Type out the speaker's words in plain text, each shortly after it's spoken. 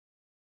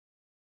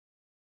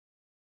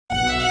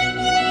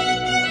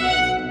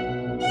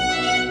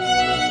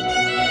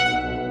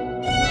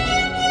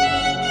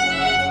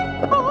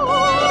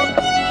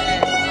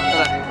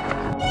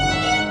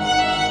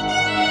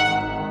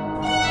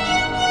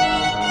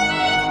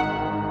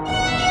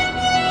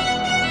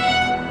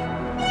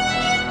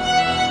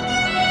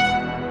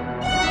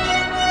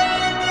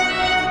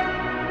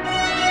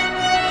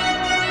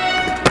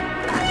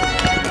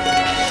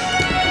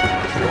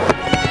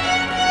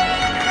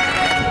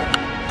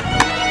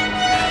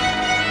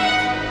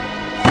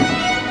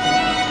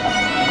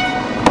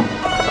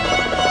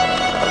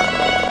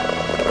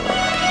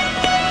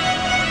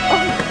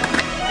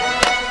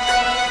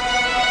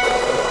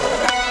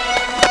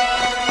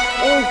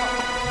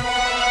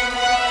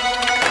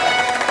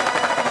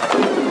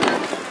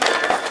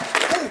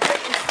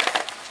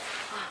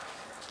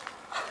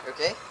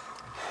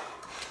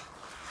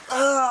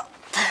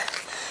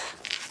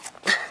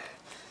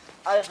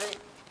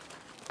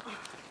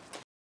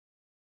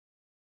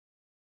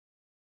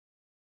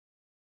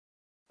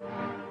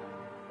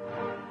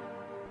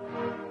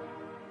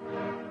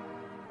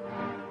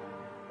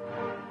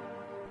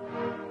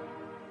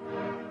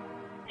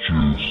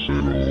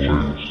Okay,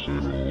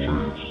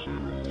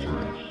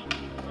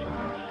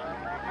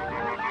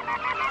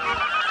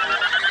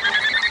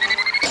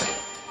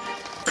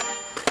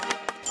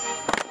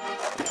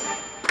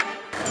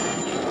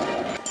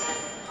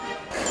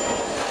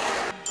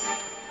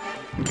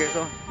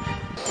 so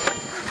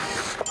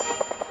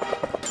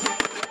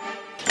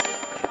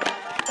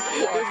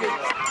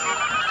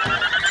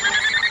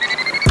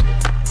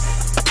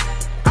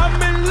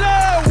I'm in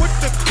love with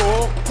the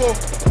coco.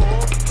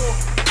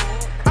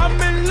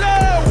 I'm in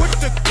love with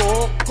the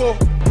coco.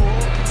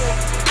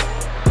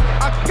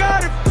 I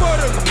got it for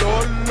the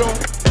Lolo.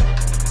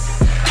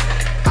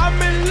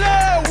 I'm in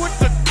love with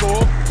the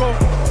coco.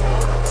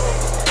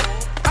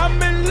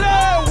 I'm in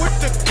love with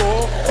the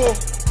coco.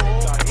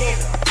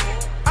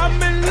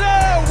 I'm in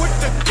love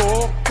with the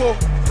coco.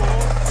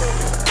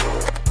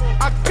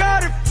 I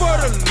got it for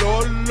the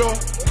Lolo.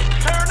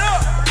 Turn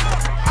up.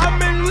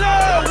 I'm in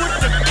love with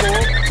the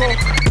coco.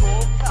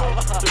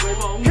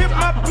 Hit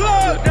my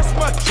plug, that's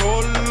my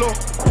cholo.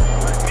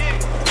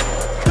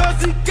 Cause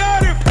he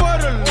got it for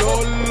the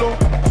Lolo.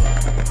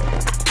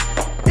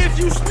 If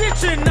you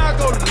snitchin', I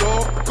go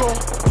loco.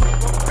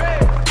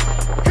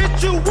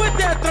 Hit you with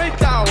that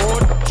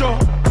 38.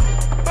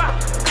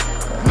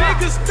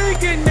 Niggas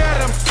thinking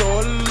that I'm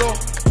solo.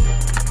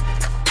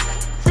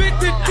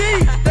 50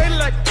 deep, they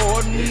like,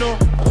 oh no.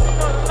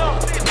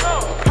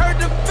 Heard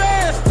the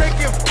fans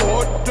taking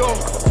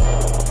photos.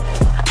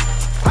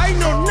 I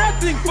know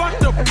nothing but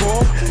the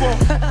popo.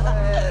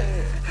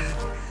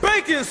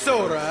 Baking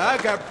soda, I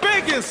got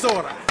baking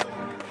soda.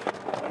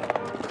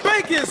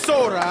 Baking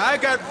soda, I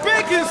got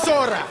baking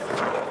soda.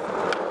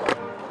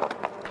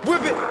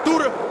 Whip it through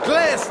the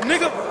glass,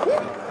 nigga.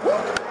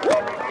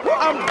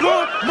 I'm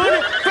blowing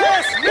money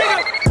fast,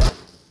 nigga.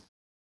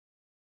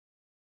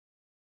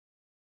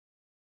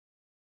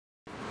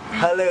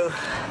 hello.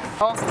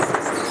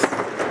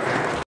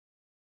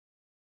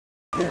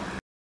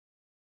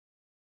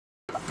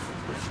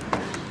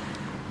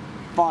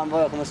 Fan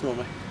vad jag kommer snå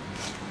mig.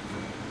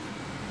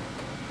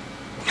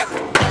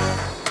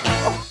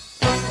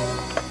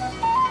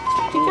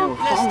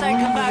 Let's take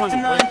it back to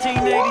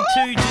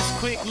 1982 just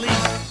quickly.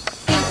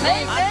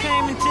 I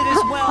came into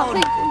this world,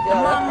 and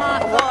my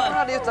thought,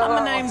 I'ma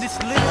name this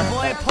little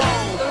boy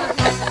Paul.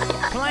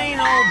 Plain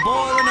old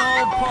boring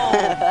old Paul.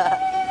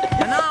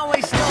 And I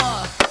always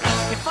thought,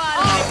 if I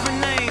had a different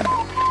name,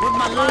 would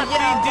my life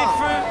be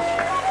different?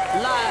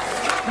 Like,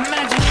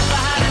 imagine if I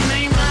had a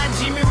name like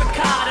Jimmy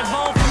Ricardo,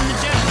 evolved from the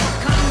jungle,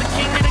 become the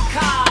king of the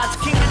cards,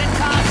 king of the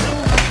castle,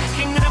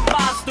 king of the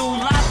bar stool.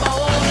 Like,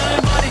 oh,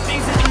 nobody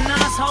thinks it's a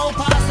nice hole,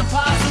 pass the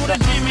parcel to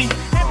Jimmy.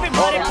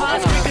 Everybody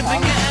pass quicker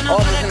than getting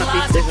on the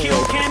glass to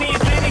kill Kenny,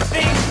 if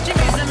anything.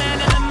 Jimmy's the man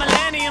of the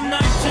millennium, no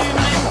two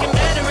men can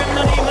better him,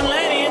 not even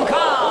Lenny and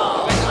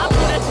Carl. I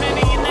put a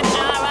penny in the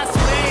jar, I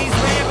swear he's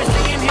rare, but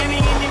seeing Henny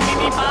in your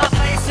mini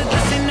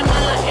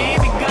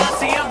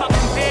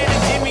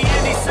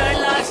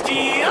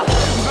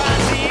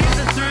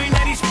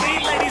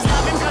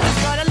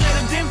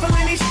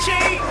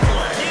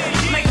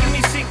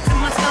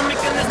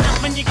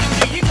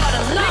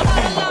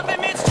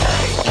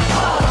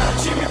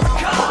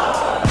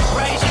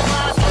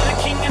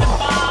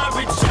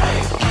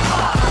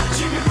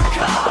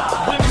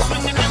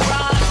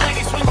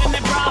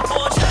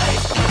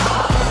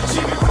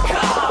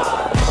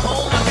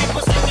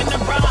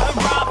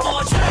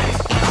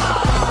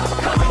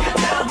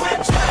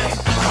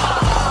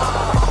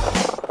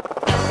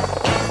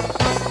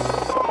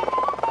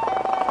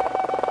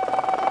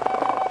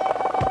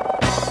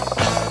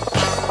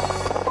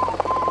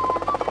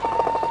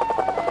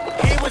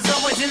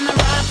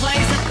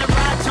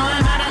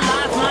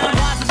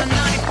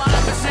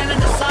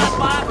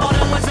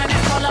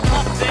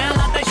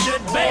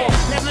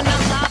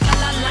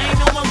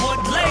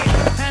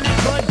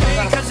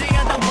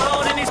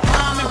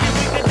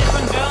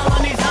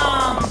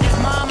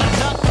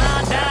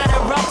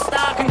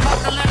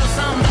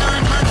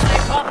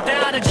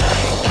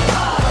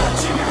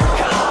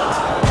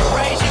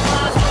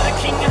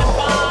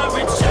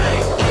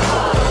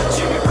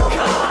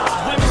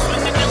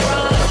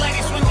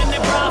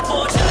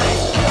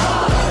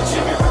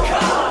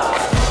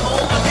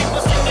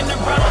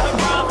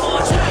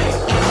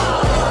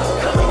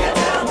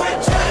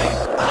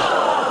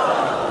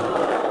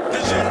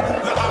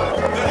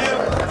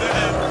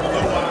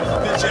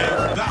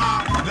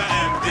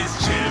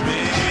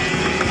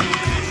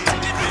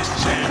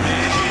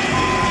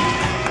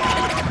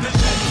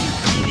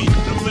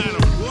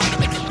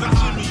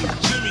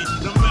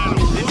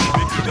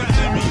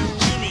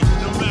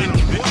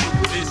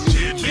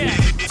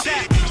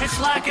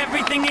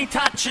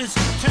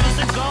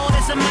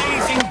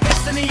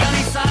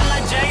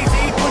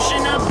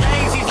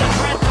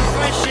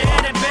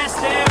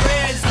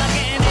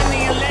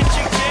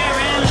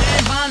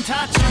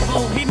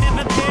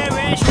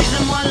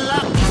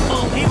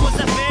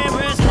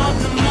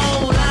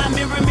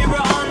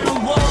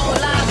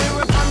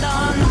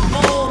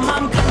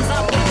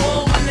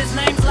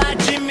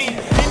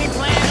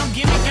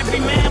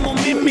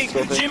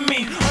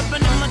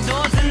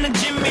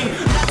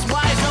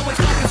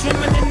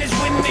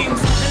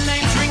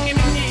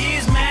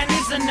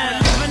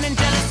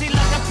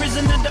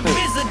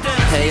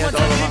Hey, jag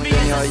tar dem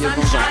antingen jag gör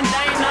på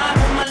sånt.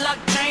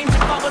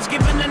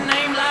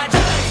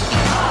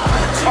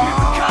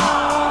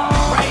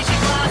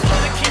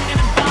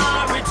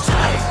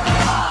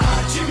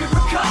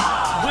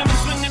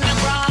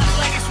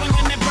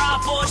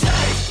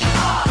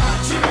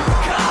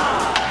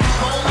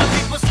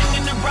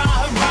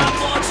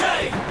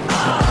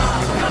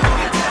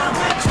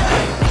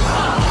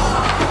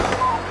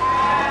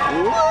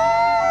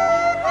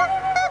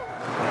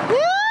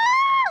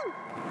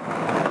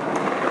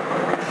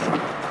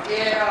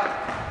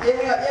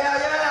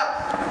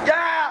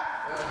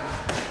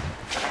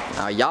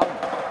 Ja.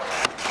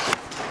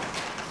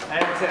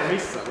 Nej, jag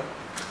missade.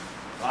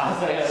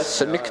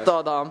 Snyggt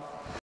Adam.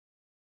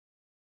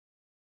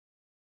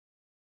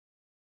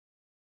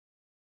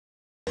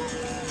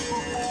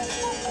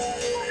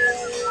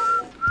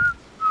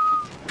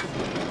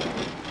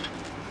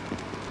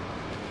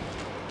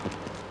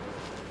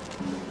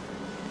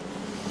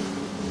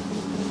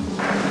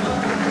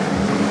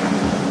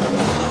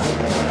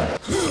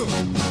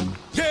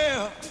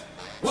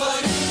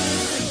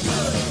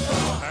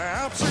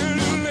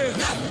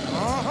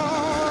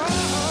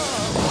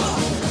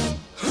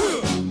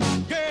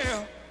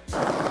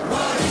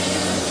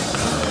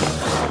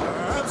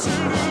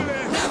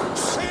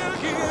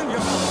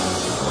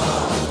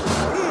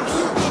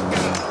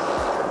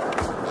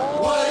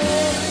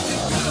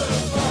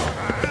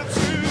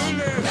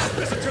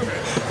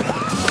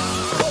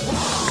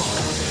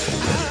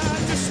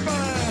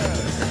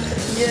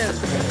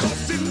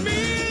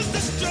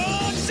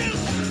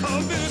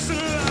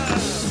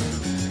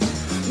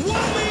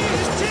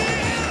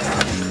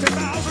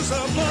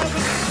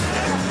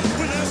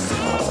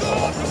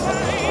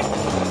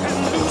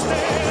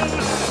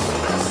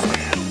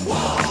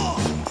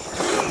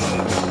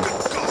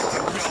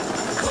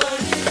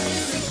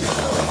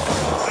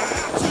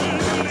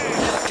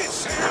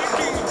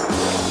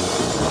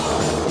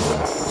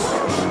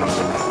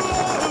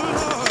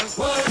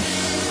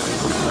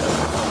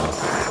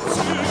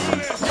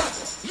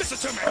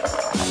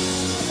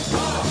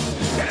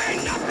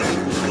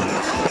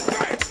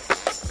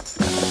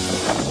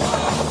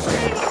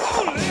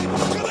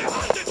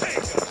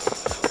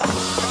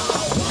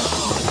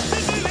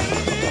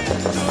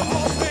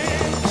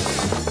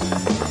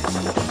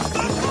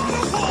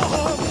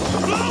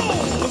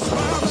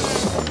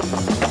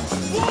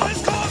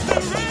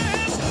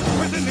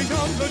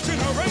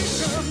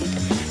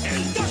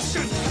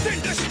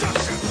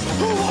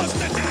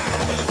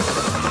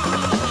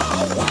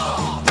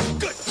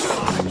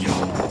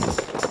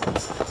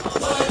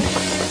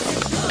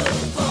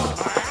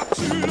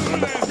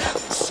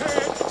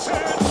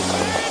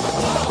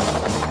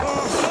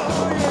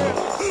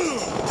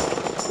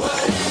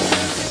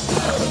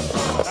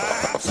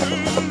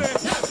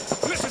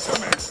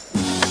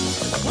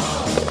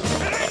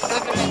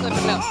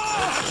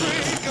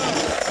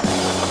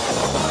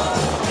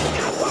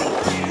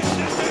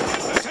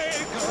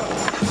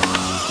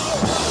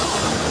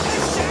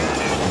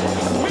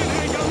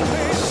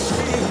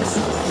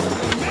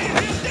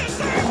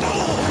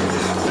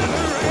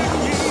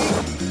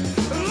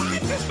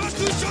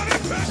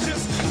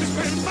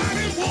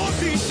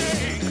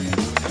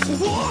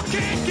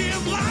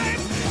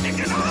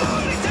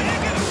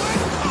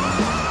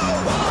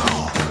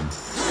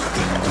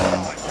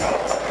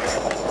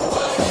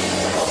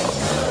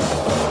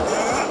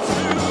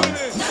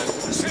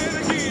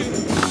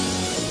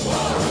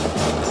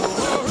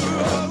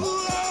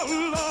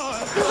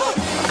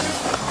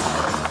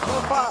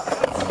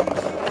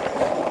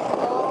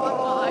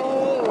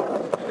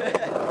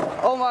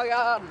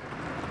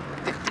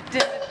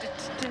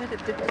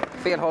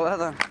 Fel håll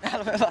heter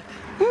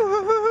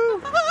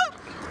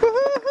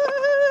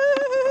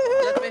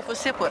Låt mig få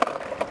se på det.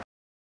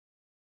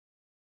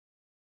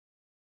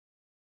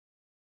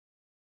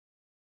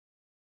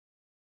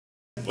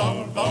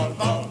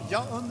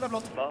 Jag undrar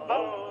blott.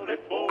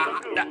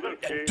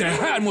 Det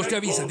här måste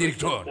jag visa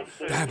direktör.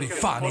 Det här blir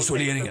fan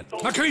isoleringen.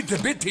 Man kan ju inte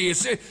bete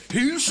sig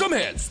hur som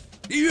helst.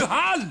 Det är ju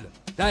Hall.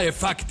 Det här är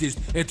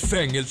faktiskt ett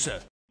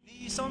fängelse.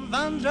 Vi som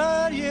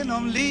vandrar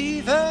genom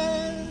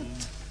livet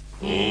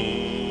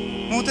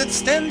mot ett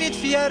ständigt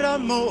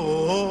fjärran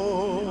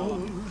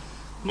mål.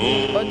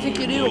 Vad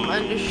tycker du om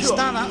Anders?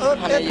 Stanna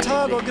upp ett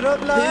tag och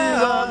grubbla.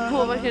 Hur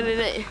påverkar det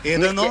dig? Är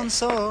det någon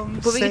som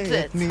på vilket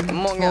sätt?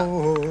 Många.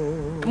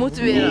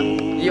 Motivera.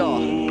 Ja.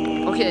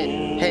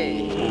 Okej.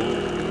 Hej.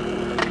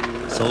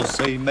 Så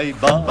säg mig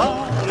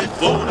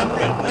varit våren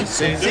vänner,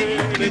 se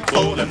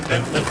tvålen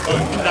vänner,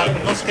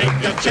 undrar och skräck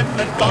jag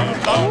känner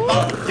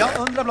barn. Jag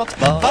undrar blott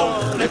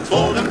varit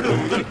tvålen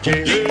broder,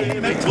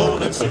 ge mig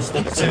tvålen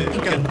syster,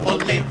 söken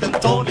och leten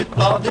tåligt,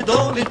 vad är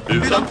dåligt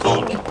utan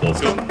tvål,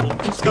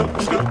 skum.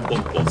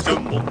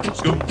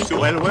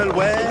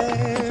 Well.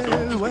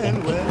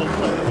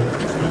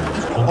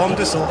 Om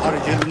du så har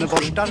gyllene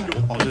borstar,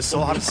 om du så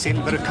har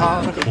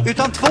silverkar,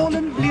 utan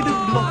tvålen blir du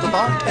blott och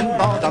bart en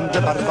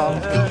badande barbar.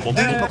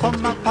 Du må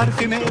komma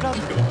parfymerad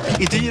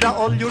i dyra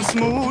oljor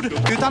smord,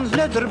 utan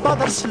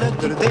lödderbadar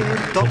slödder, det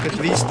är dock ett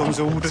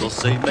visdomsord. Så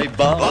säg mig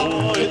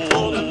var är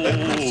tvålen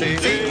bättre, säg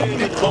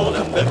är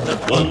tvålen bättre,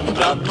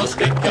 undran och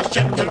skräck jag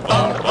känner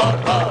var.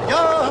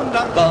 Jag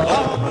undrar var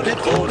är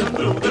tvålen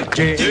broder,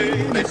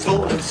 ge mig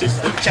tvålen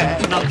syster,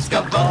 kärnan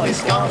ska vara i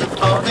skalet,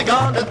 ha det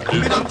galet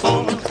utan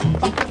tvålen.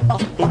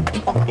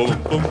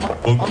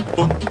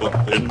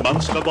 En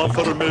man ska vara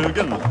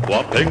förmögen och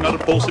ha pengar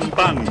på sin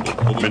bank,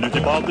 men ut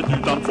i badet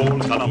utan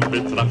tvål kan han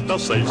betrakta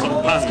sig som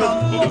pank.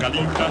 Och du kan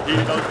likna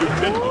hela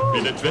skiten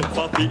vid ett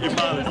tvättfat i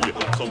emalj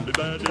som blir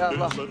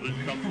värdelös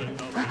utan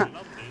denna.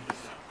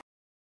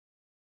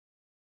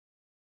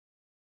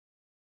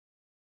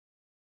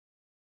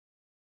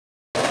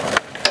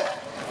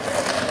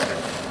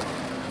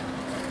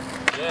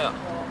 Yeah.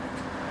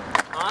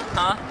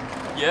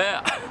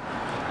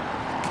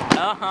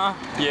 Yeah.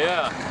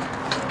 Yeah.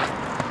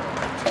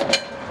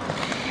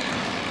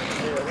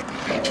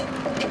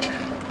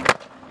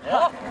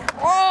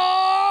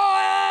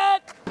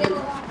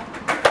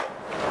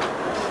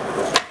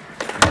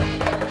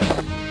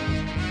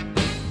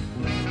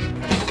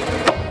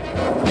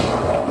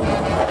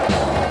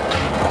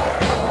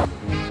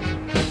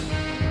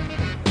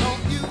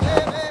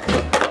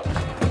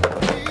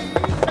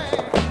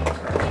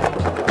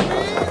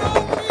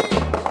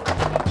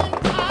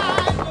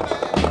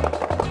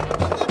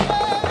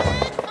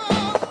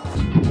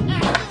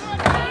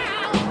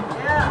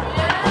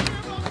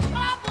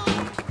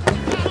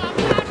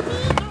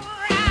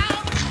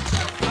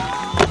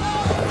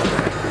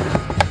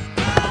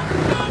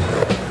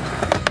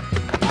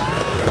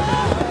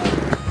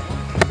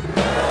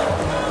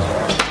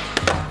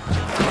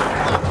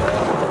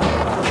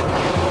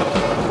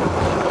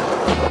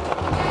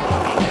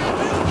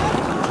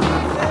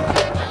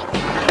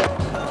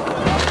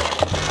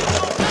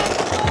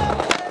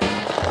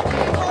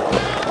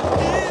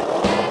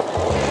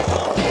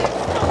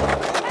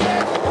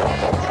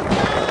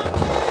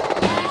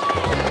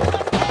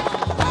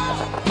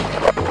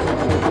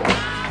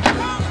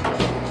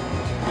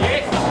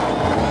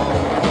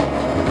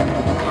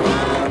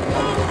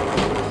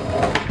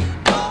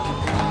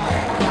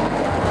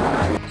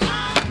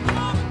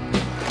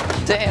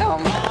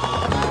 Damn.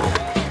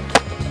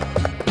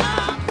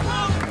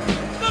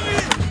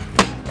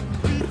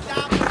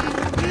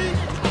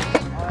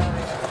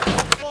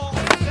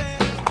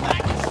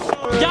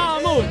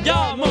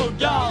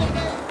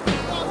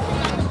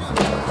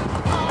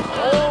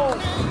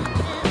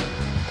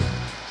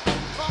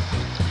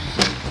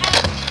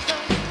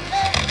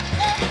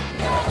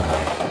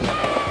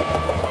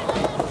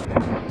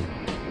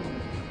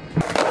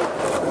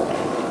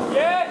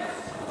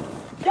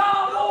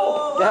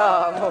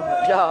 Gamo.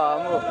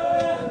 Gamo.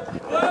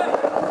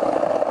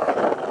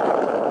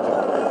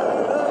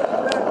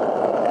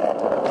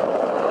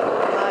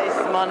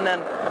 Nice,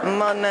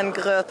 mannen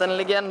gröten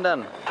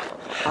legenden.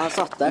 Han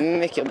satt där.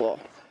 Mycket bra.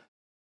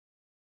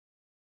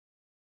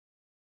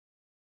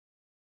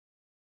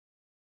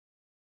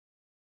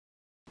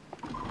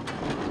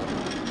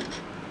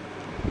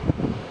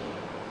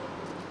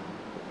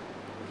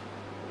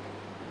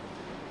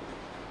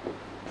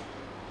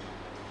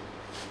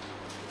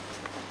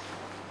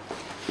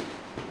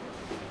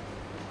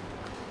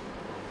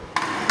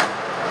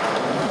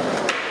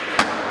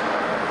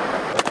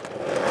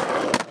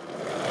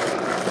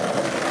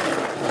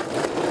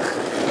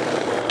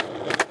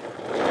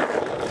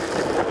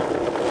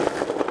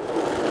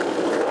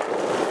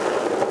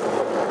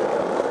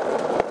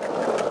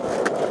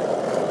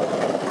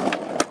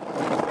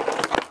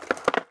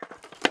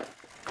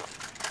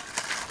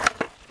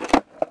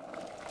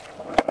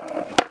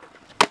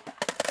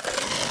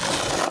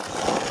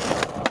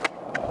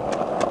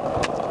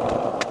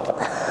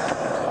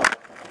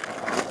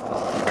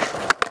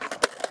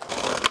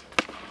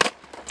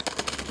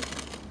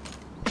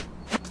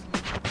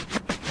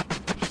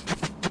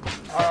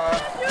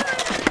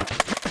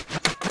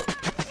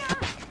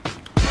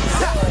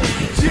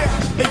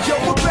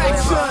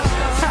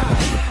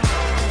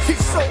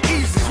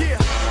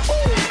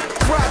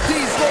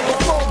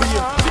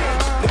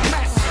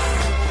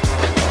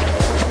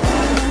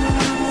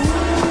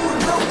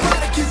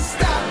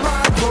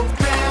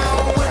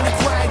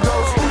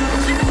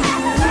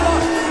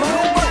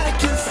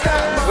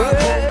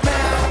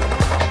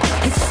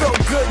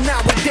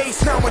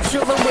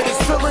 chillin' with his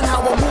feeling.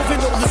 How I'm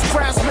moving all this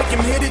crash, make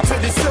him hit it to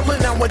the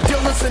ceiling. Now we're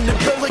dealers in the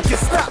building can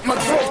stop my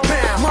growth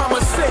now. Mama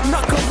said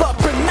knuckle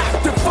up and knock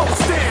the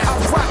folks down. I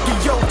rock in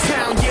your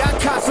town, yeah, I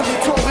constantly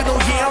talking,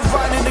 oh yeah, I'm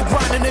riding and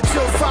grinding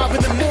until 5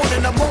 in the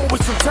morning. I'm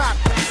always on top,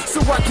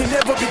 so I can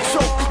never be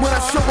choked. When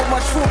I show up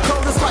my true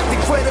colors like the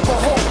Incredible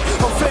Hulk.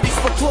 I'm Felix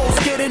for clothes,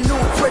 getting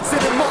new threads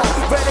in the mall.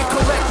 Better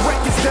collect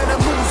records than I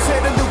lose,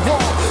 head in the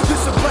wall.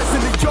 This a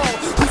blessing to y'all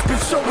who's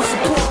been showing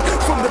support.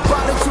 From the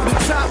bottom to the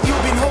top,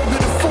 you've been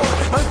holding the fort.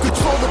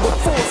 Uncontrollable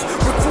force,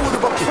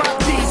 recruitable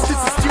properties.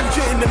 This is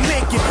future in the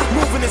making,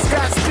 moving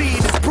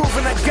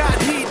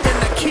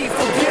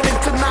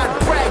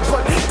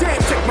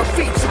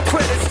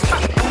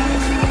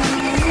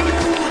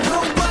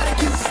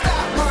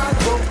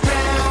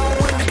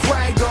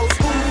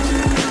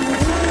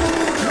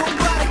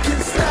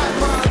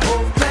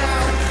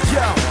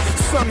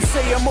Some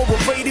say I'm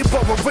overrated,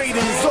 but my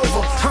rating is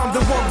over. I'm the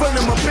one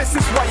running my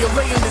business while you're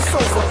laying the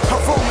sofa. I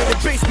roam in the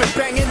basement,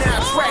 banging out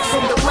tracks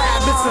from the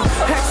lab. It's an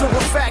actual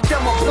fact,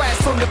 I'm a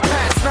blast from the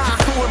past. Nah,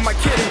 who am I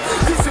kidding?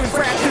 This ain't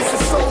rap, this is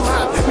soul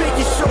hop. Make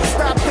your show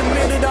stop the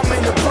minute I'm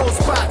in the blow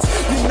spots.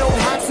 You know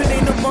Hobson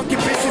ain't a monkey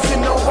bitches,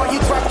 you know why you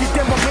drop your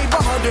demo, made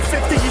 150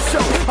 your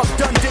show. I've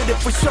done did it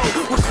for show,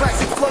 with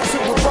classic flows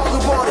and with all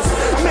the artists.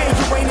 Man,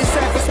 you ain't as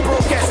average,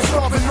 broke ass a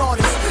starving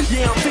artist.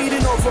 Yeah, I'm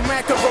feeding off of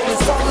macaroni,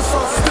 falling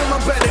songs, still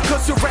I'm better,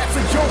 cause your rap's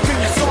a joke and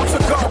your songs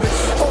are garbage.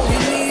 All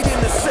you need in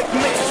a sick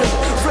mixture.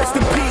 Rest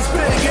in peace,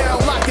 Big L,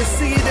 I can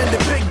see it in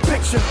the big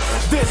picture.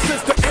 This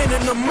is the end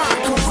of my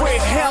career,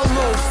 hell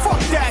no,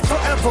 fuck that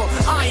forever,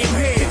 I am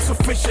here. It's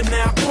official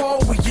now, Paul,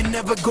 we you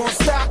never gonna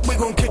stop. We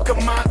gon' kick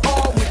 'em out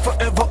all, we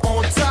forever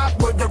on top.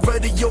 Whether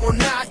ready or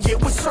not, yeah,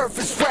 we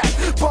surface rap.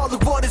 Ball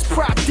of what is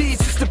prop, these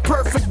is the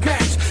perfect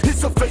match.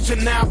 It's official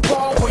now,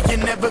 Paul, we you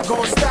never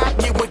gonna stop.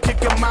 Yeah, we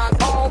kick 'em out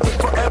all, we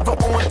forever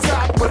on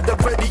top. Whether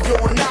ready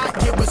or not,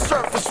 yeah, we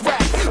surface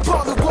rap.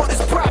 Ball of what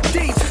is prop,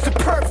 these is the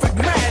perfect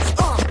match.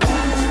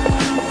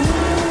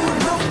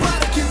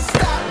 Nobody can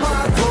stop my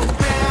flow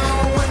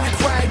down when the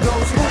drag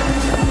goes.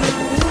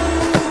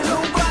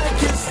 Nobody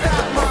can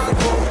stop my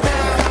flow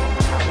down.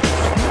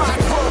 My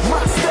growth,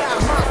 my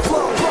style, my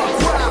flow, rock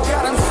wild.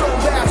 Got 'em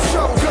sold out,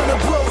 show gonna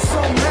blow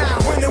somehow.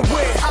 When and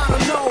where, I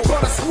don't know,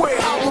 but I swear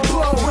I will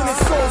blow. When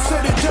it's all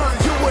said and done,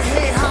 you will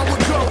hear how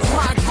it goes.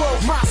 My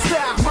growth, my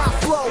style, my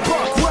flow,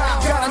 rock wild.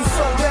 Got 'em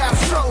sold out,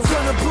 show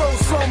gonna blow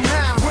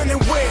somehow. When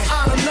and where,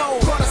 I don't know,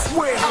 but I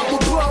swear I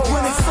will blow.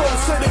 When it's all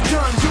said and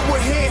done, you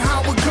will hear how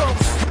it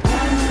goes.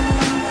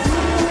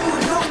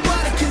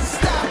 Nobody can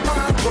stop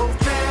my growth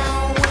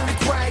down when the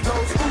drag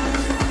goes.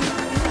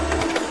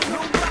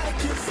 Nobody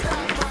can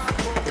stop my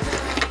growth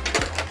down.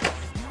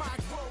 My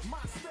growth,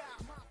 my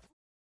style, my...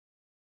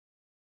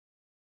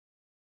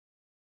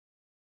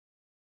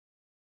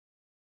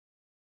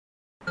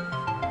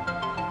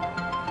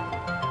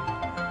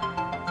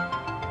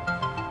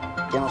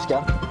 Tjena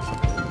Oskar.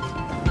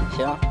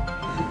 Tjena.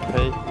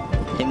 Hej.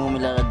 Hur mår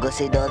min lilla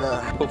gosse idag då?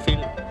 På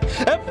film.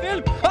 En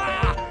film! Ah!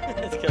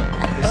 Jag ska...